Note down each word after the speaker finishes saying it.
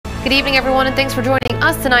Good evening, everyone, and thanks for joining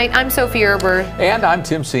us tonight. I'm Sophie Erber. And I'm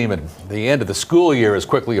Tim Seaman. The end of the school year is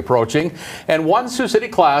quickly approaching, and one Sioux City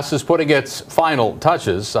class is putting its final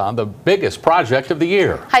touches on the biggest project of the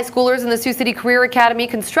year. High schoolers in the Sioux City Career Academy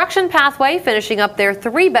construction pathway finishing up their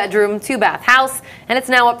 3-bedroom, 2-bath house, and it's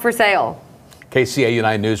now up for sale.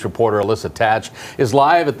 KCAU-9 News reporter Alyssa Tatch is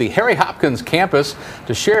live at the Harry Hopkins campus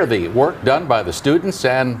to share the work done by the students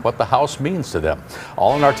and what the house means to them.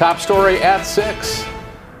 All in our top story at 6.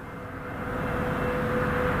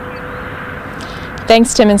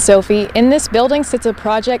 Thanks, Tim and Sophie. In this building sits a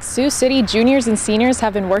project Sioux City juniors and seniors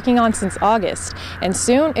have been working on since August, and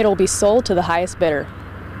soon it'll be sold to the highest bidder.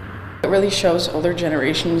 It really shows older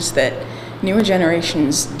generations that newer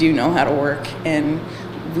generations do know how to work, and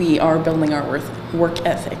we are building our work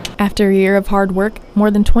ethic. After a year of hard work,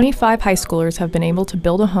 more than 25 high schoolers have been able to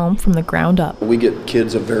build a home from the ground up. We get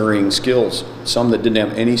kids of varying skills. Some that didn't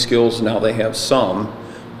have any skills, now they have some.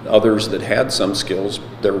 Others that had some skills,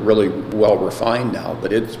 they're really well refined now,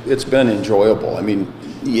 but it's been enjoyable. I mean,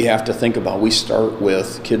 you have to think about, we start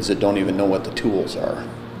with kids that don't even know what the tools are.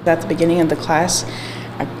 At the beginning of the class,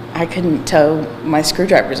 I couldn't tell my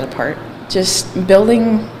screwdrivers apart. Just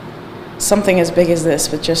building something as big as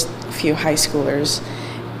this with just a few high schoolers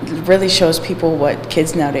really shows people what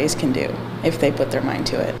kids nowadays can do if they put their mind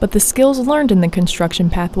to it. But the skills learned in the construction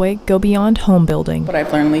pathway go beyond home building. But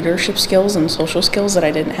I've learned leadership skills and social skills that I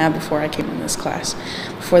didn't have before I came in this class.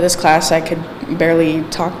 Before this class, I could barely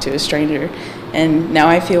talk to a stranger, and now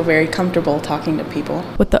I feel very comfortable talking to people.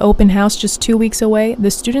 With the open house just 2 weeks away, the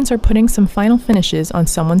students are putting some final finishes on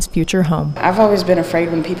someone's future home. I've always been afraid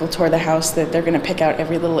when people tour the house that they're going to pick out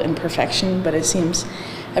every little imperfection, but it seems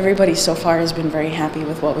everybody so far has been very happy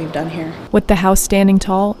with what we've done here. With the house standing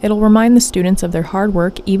tall, it'll remind the students of their hard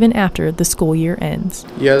work even after the school year ends.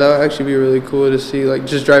 Yeah, that would actually be really cool to see, like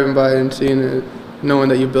just driving by and seeing it, knowing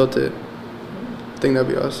that you built it. I think that'd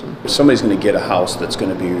be awesome. If somebody's going to get a house that's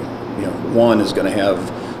going to be, one is going to have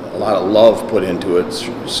a lot of love put into it,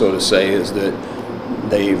 so to say, is that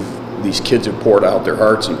these kids have poured out their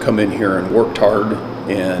hearts and come in here and worked hard,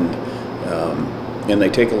 and they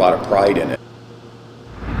take a lot of pride in it.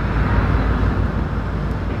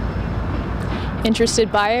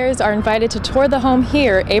 Interested buyers are invited to tour the home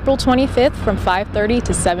here April 25th from 5:30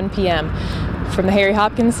 to 7 p.m. From the Harry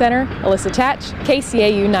Hopkins Center, Alyssa Tatch,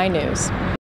 KCAU-9 News.